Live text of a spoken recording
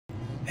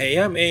Hey,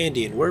 I'm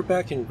Andy and we're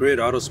back in Grid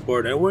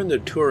Autosport and we're in the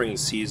touring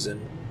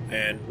season.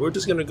 And we're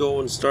just gonna go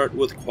and start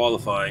with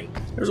qualifying.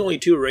 There's only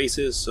 2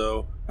 races,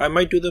 so I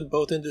might do them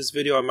both in this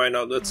video, I might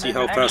not. Let's see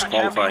how fast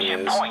qualifying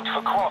is. Point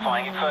for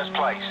qualifying in first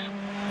place.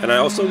 And I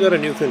also got a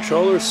new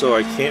controller, so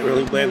I can't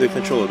really blame the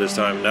controller this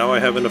time. Now I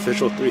have an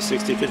official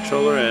 360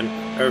 controller and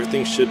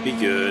everything should be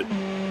good.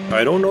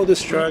 I don't know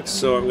this track,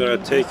 so I'm gonna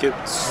take it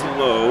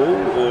slow,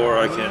 or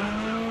I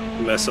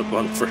can mess up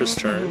on first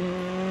turn.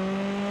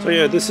 So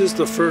yeah, this is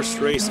the first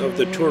race of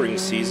the touring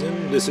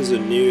season. This is a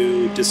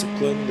new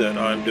discipline that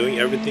I'm doing.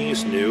 Everything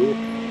is new.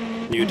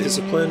 New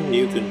discipline,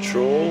 new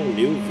control,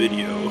 new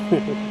video.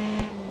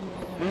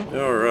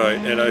 Alright,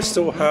 and I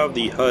still have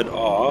the HUD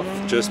off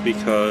just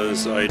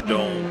because I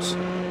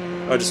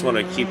just want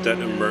to keep that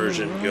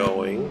immersion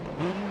going.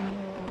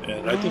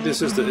 And I think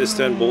this is the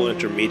Istanbul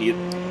Intermediate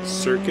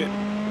Circuit.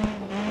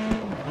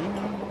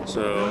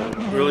 So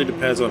it really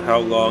depends on how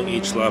long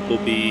each lap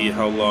will be,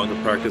 how long the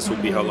practice will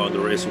be, how long the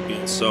race will be,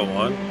 and so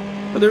on.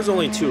 But there's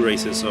only 2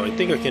 races, so I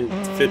think I can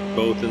fit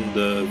both in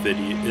the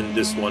video, in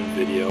this one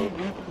video.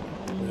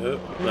 Yep,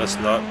 let's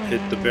not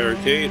hit the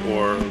barricade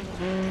or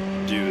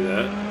do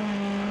that.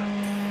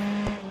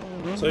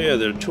 So yeah,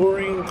 the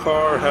touring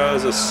car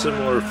has a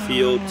similar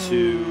feel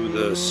to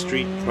the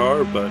street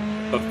car, but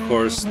of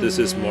course this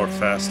is more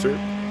faster.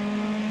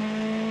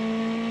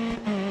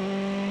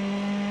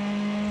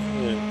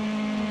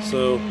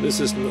 So this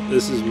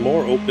is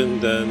more open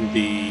than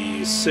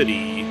the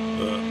city.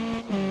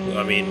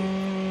 I mean,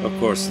 of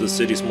course, the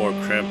city's more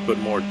cramped but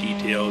more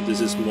detailed.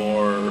 This is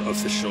more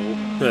official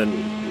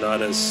and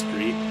not as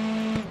street.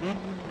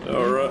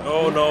 Alright.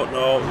 Oh no!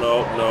 Oh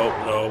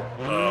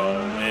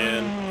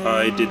man,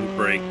 I didn't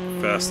brake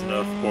fast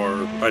enough,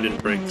 or I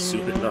didn't brake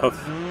soon enough.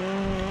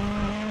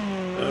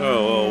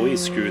 Oh well, we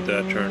screwed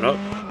that turn up.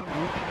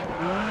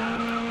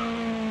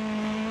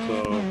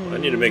 I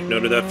need to make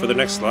note of that for the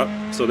next lap.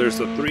 So there's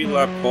the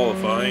 3-lap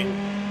qualifying,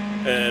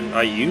 and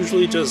I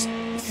usually just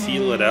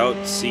feel it out,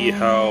 see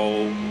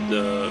how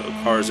the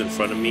cars in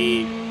front of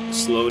me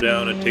slow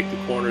down and take the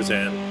corners,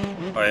 and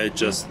I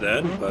adjust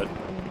then. But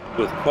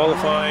with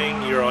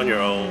qualifying, you're on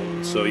your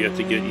own, so you have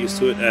to get used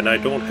to it. And I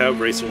don't have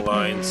racing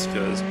lines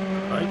because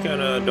I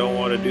kinda don't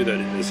want to do that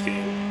in this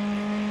game.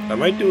 I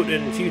might do it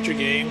in future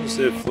games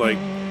if like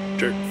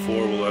Dirt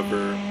 4 will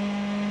ever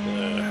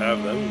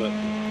have them, but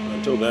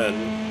until then,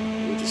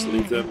 we'll just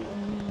leave them.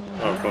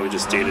 I'll probably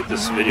just dated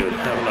this video,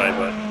 haven't I?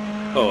 But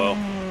oh well.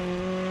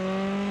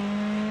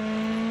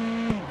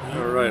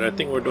 Alright, I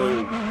think we're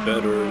doing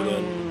better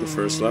than the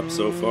first lap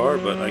so far,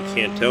 but I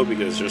can't tell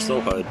because there's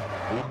no HUD.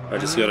 I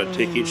just gotta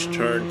take each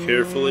turn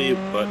carefully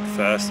but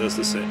fast at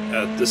the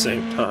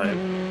same time.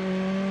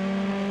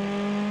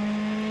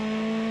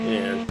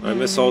 And I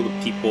miss all the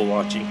people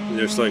watching.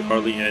 There's like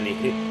hardly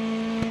any.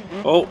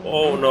 Oh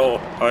no!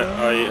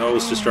 I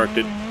was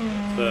distracted.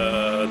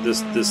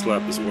 This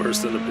lap is worse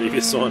than the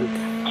previous one.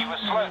 You were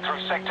slow through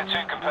Sector 2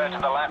 compared to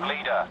the lap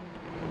leader.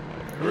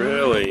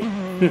 Really?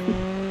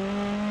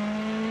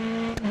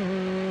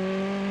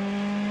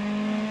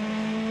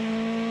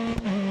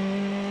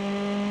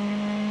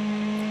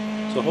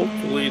 So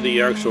hopefully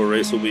the actual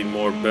race will be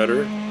more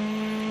better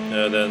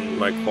than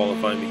my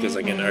qualifying, because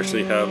I can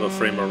actually have a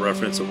frame of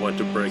reference of when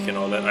to brake and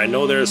all that. I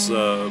know there's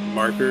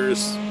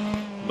markers,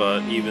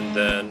 but even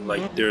then,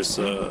 like, there's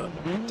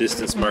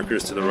distance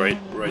markers to the right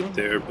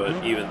there, but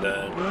even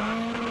then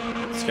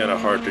it's kind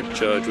of hard to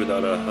judge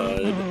without a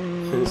HUD.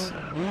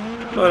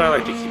 But I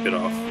like to keep it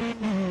off.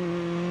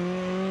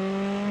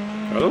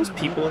 Are those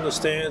people in the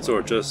stands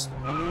or just...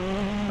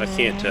 I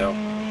can't tell.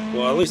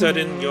 Well, at least I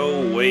didn't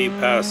go way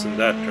past in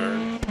that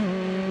turn. I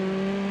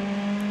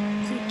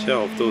can't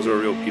tell if those are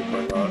real people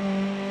or not.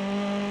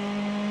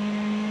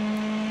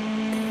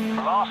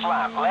 Last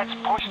lap, let's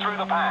push through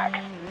the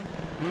pack.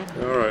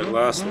 Alright,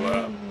 last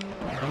lap.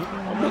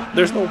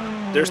 There's no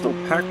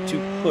pack to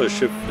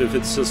push if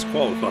it's just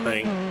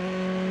qualifying.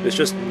 It's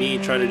just me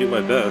trying to do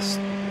my best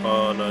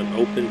on an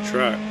open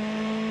track.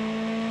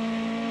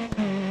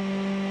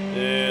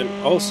 And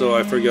also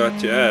I forgot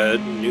to add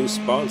new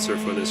sponsor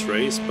for this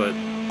race, but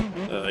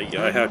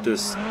I have to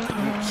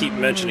keep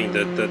mentioning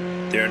that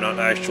they're not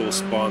actual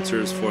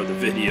sponsors for the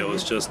video,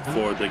 it's just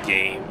for the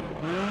game.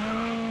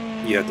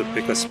 You have to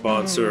pick a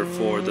sponsor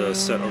for the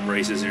set of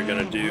races you're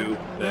gonna do,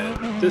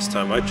 and this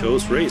time I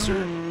chose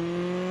Razer.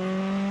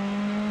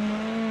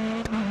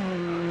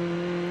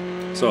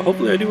 So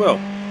hopefully I do well.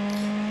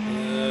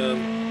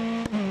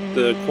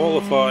 The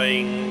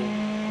qualifying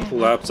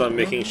laps I'm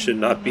making should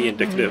not be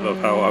indicative of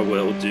how I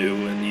will do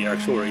in the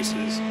actual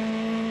races.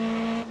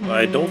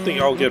 I don't think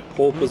I'll get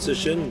pole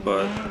position,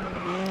 but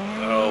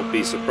I'll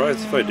be surprised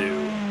if I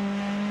do.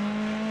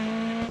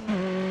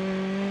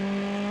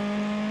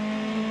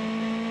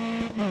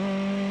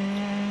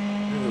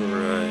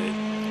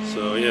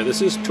 So yeah,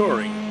 this is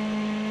touring.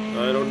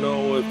 I don't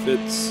know if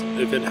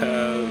it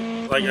has,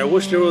 like, I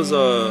wish there was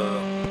a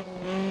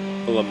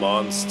Le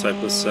Mans type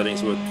of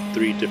settings with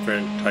 3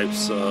 different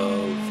types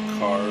of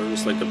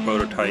cars, like the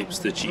prototypes,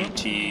 the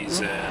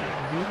GTs,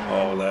 and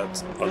all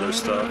that other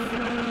stuff.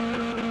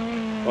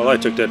 Well, I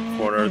took that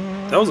corner.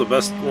 That was the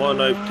best one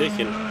I've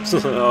taken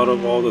out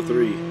of all the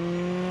three.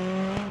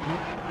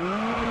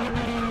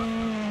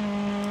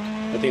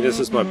 I think this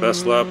is my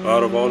best lap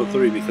out of all the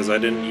three because I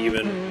didn't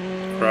even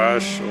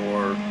crash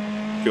or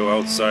go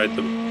outside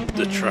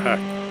the track.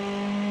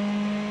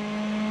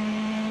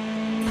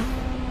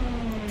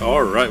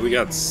 Alright, we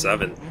got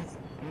 7th.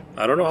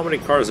 I don't know how many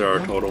cars there are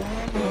total.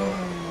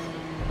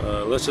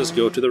 So, let's just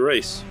go to the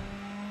race.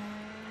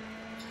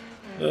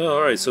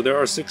 Alright, so there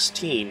are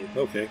 16.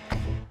 Okay.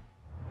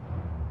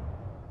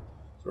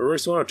 So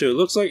race 1 or 2. It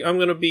looks like I'm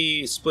going to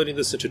be splitting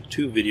this into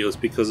 2 videos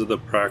because of the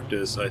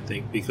practice, I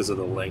think, because of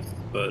the length.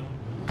 But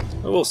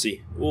we'll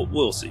see.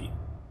 We'll see.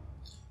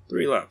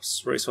 3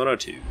 laps. Race 1 or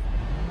 2.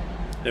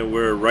 And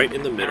we're right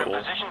in the middle. You're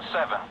in position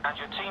 7, and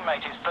your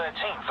teammate is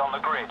 13th on the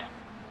grid.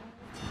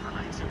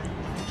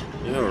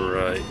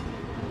 Alright.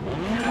 You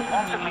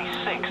want at least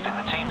 6th in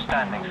the team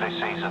standings this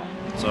season.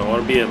 So I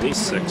want to be at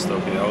least 6th.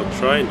 Okay, I'll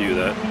try and do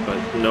that, but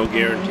no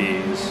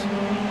guarantees.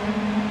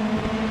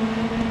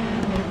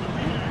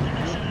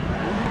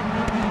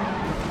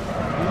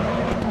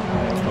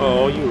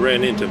 Oh, you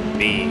ran into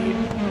me.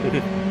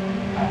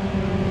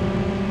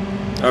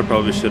 I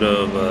probably should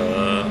have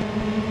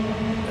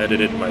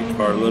edited my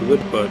car a little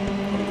bit, but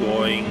I'm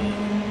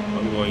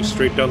going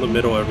straight down the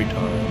middle every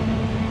time.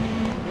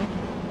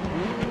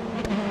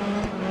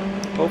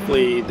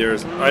 Hopefully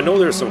I know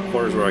there's some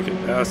corners where I can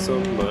pass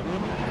them, but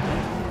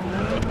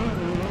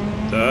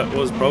that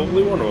was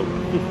probably one of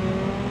them.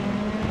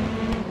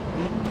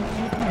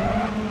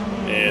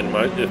 And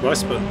if my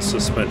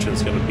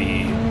suspension's gonna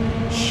be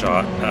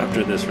shot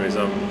after this race,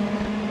 I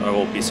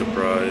won't be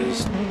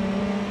surprised.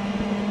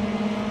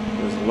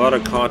 There's a lot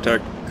of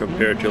contact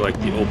compared to like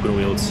the open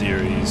wheel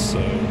series, so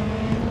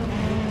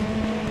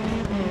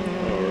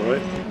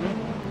alright.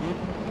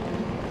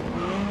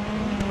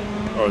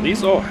 Are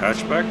these all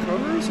hatchback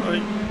cars? I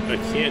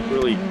can't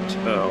really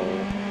tell.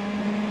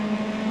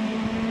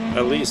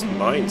 At least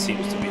mine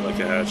seems to be like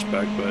a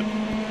hatchback, but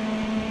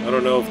I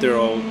don't know if they're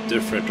all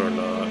different or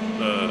not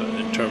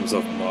in terms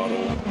of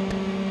model.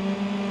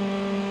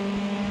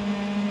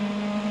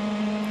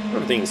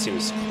 Everything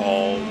seems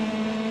calm,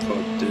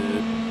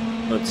 collected,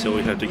 until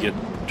we had to get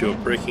to a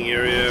braking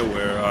area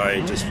where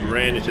I just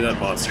ran into that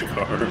monster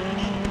car.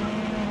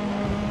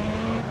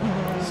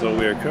 So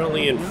we are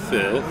currently in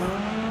 5th.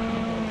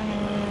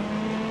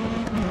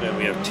 And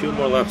we have 2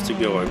 more laps to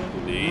go, I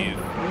believe.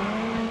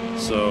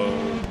 So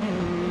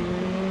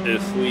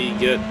if we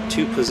get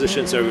 2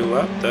 positions every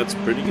lap, that's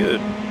pretty good.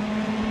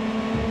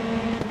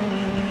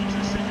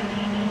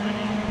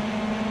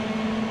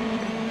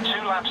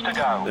 To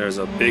go. There's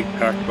a big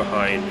pack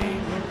behind me.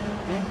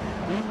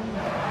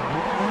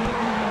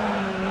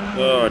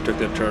 Oh, I took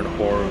that turn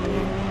horribly.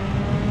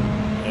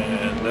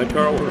 And that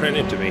car ran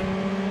into me.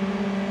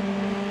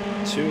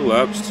 2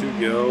 laps to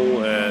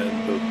go,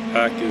 and the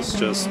pack is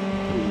just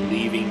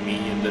leaving me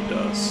in the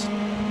dust.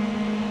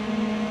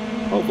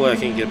 Hopefully I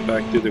can get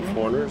back through the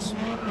corners.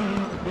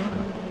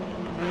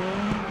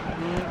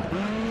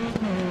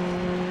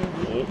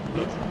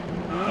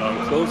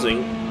 I'm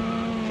closing.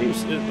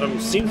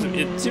 It seems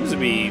to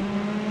be,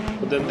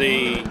 but then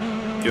they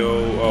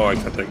go. Oh, I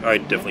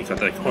definitely cut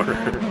that corner.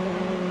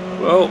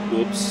 Well,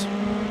 whoops.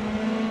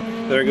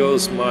 There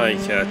goes my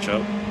catch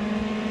up.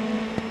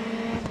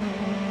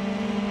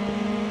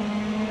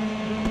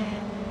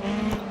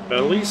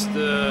 At least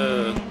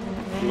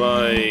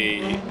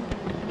my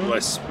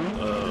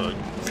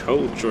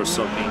coach or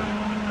something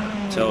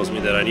tells me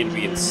that I need to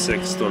be in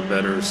 6th or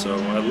better. So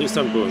at least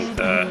I'm doing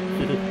that.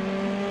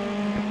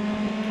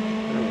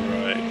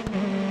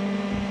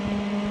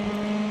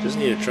 Just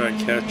need to try and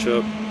catch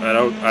up. I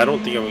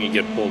don't think I'm gonna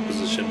get pole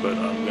position, but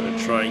I'm gonna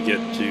try and get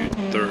to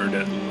 3rd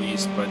at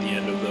least by the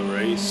end of the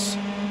race.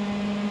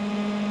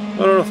 I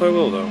don't know if I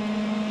will though.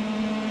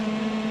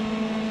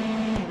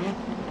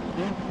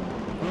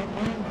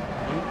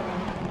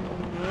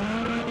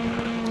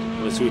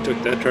 So we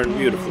took that turn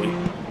beautifully,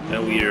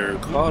 and we are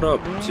caught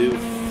up to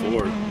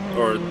 4th.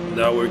 Or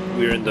now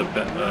we're in the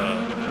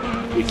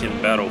we can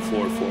battle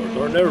for 4th.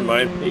 Or never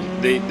mind,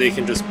 they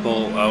can just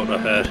pull out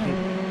ahead.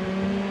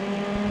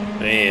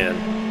 Man.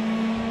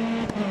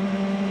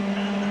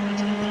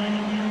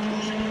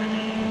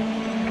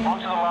 On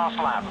to the last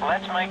lap.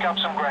 Let's make up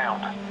some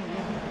ground.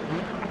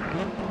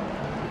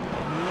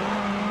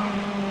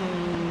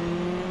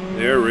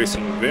 They're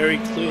racing very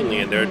cleanly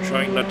and they're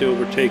trying not to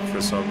overtake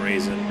for some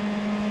reason.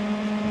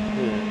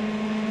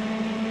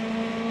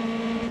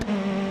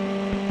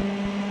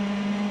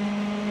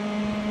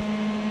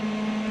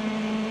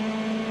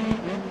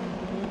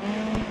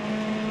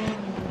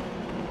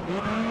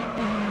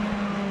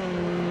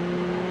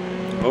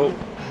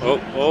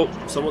 Oh,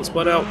 someone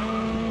spun out.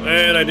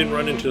 And I didn't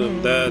run into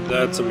them.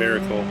 That's a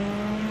miracle.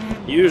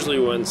 Usually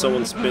when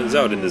someone spins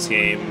out in this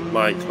game,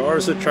 my car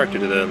is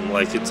attracted to them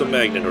like it's a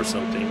magnet or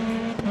something.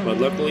 But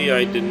luckily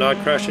I did not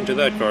crash into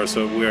that car,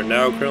 so we are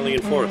now currently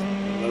in 4th.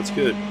 That's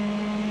good.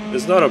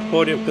 It's not a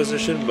podium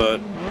position, but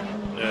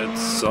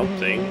it's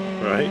something,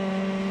 right?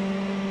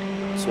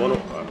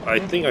 So I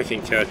think I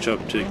can catch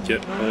up to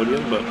get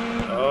podium, but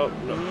Oh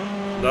no,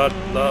 not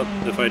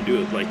if I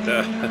do it like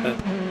that.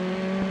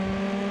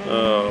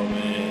 Oh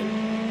man.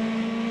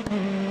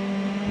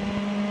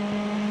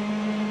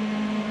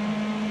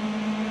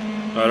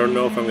 I don't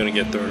know if I'm gonna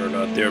get third or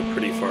not. They're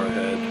pretty far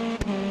ahead.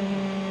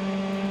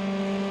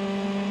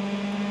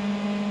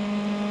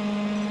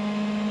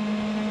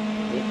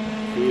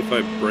 Maybe if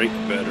I brake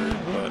better,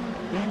 but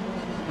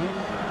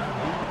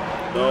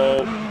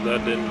no,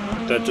 that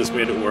didn't. That just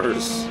made it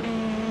worse.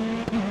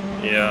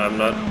 Yeah,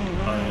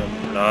 I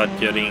am not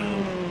getting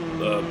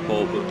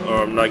pole,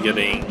 or I'm not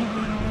getting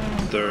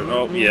third.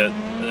 Oh yeah,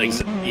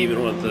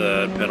 even with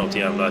the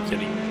penalty, I'm not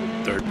getting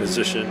third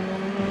position.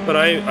 But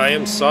I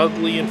am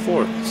solidly in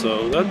fourth,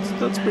 so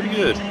that's pretty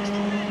good.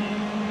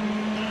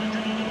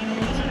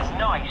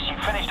 Nice, you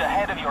finished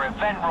ahead of your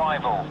event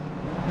rival.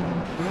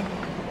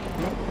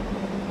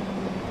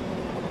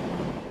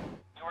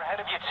 You're ahead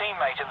of your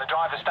teammate in the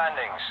driver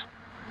standings.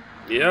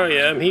 Yeah, I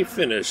am. He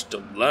finished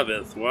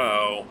 11th.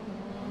 Wow.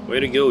 Way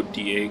to go,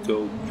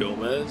 Diego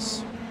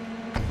Gomez.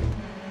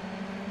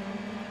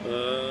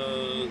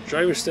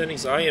 Driver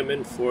standings, I am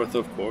in fourth,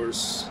 of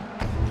course.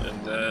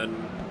 And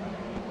then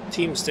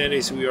team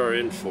standings, we are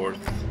in fourth.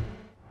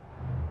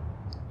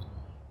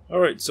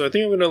 Alright, so I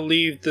think I'm going to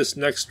leave this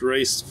next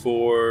race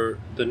for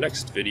the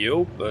next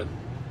video, but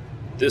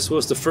this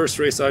was the first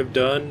race I've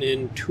done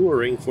in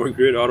touring for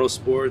Grid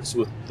Autosports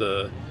with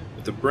the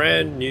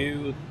brand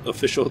new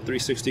official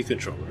 360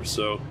 controller.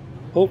 So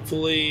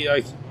hopefully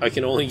I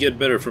can only get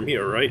better from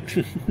here, right?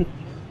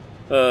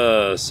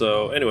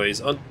 So anyways,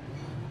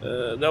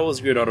 that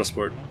was Grid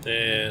Autosport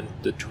and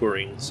the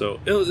touring. So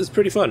it's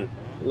pretty fun.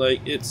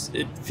 Like it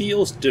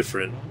feels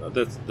different.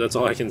 That's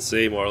all I can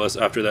say more or less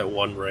after that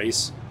one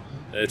race.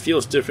 It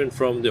feels different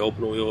from the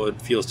open wheel.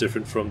 It feels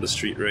different from the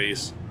street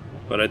race.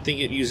 But I think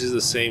it uses the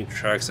same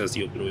tracks as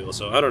the open wheel,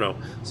 so I don't know.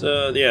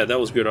 So yeah, that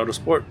was Grid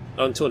Autosport.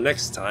 Until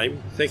next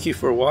time, thank you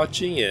for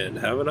watching and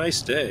have a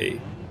nice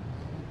day.